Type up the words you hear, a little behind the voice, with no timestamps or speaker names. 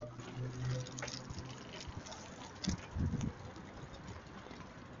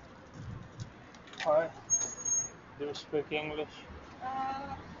Hi, do you speak English?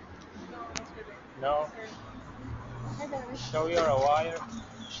 Uh, no, not really. No? Sorry. So you're a wire?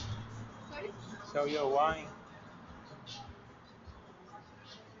 Sorry? So you're wine?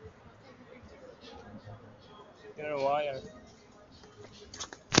 You're a wire.